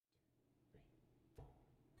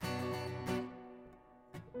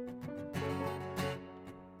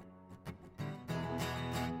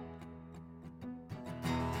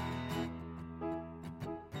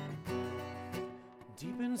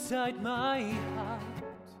Deep inside my heart,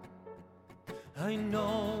 I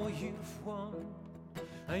know you've won.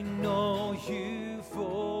 I know you've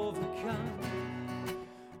overcome.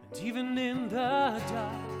 And even in the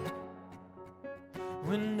dark,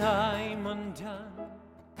 when I'm undone,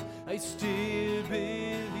 I still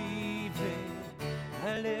believe it.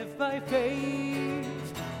 I live by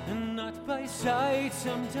faith and not by sight.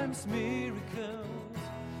 Sometimes miracles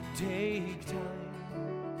take time.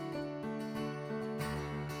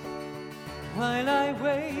 While I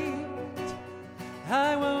wait,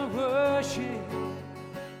 I will worship,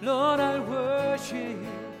 Lord, I'll worship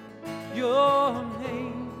your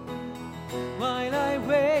name. While I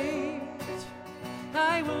wait,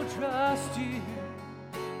 I will trust you,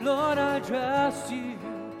 Lord, I'll trust you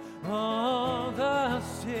all the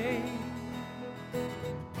same.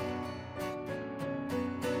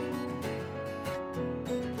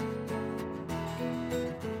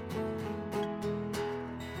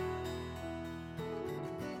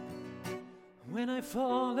 When I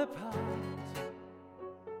fall apart,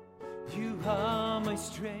 you are my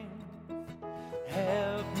strength.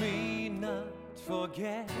 Help me not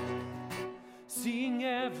forget, seeing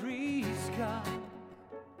every scar,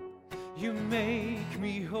 you make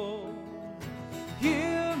me whole.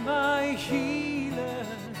 You're my healer.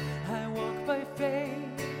 I walk by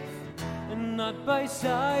faith and not by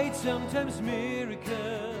sight. Sometimes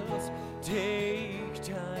miracles take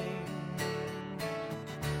time.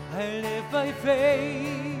 I live by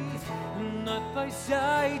faith and not by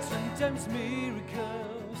sight. Sometimes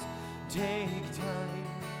miracles take time.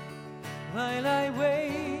 While I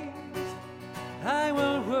wait, I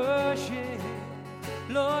will worship,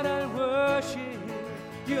 Lord, I worship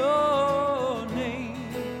your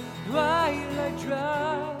name. While I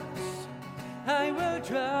trust, I will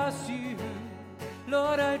trust you,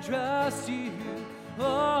 Lord, I trust you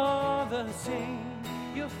all the same.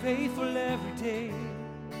 You're faithful every day.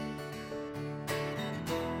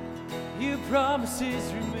 Your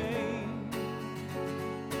promises remain.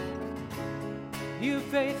 You're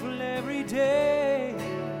faithful every day.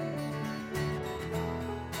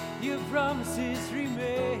 Your promises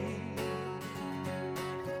remain.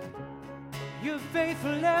 You're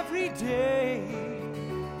faithful every day.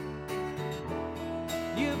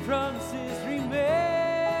 Your promises remain.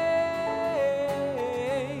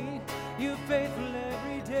 You're faithful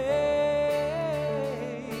every day.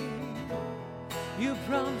 Your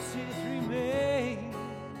promises remain.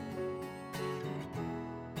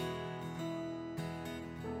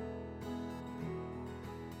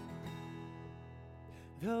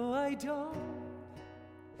 Though I don't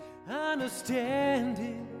understand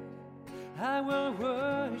it, I will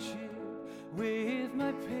worship with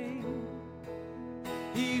my pain.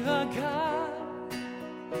 You are God,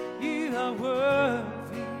 you are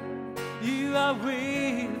worthy, you are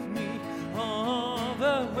with me all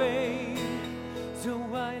the way. So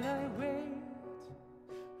while I wait,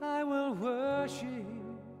 I will worship,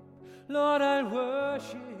 Lord, I'll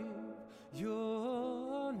worship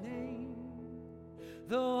your name.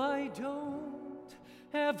 Though I don't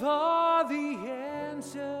have all the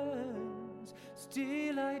answers,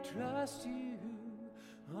 still I trust you.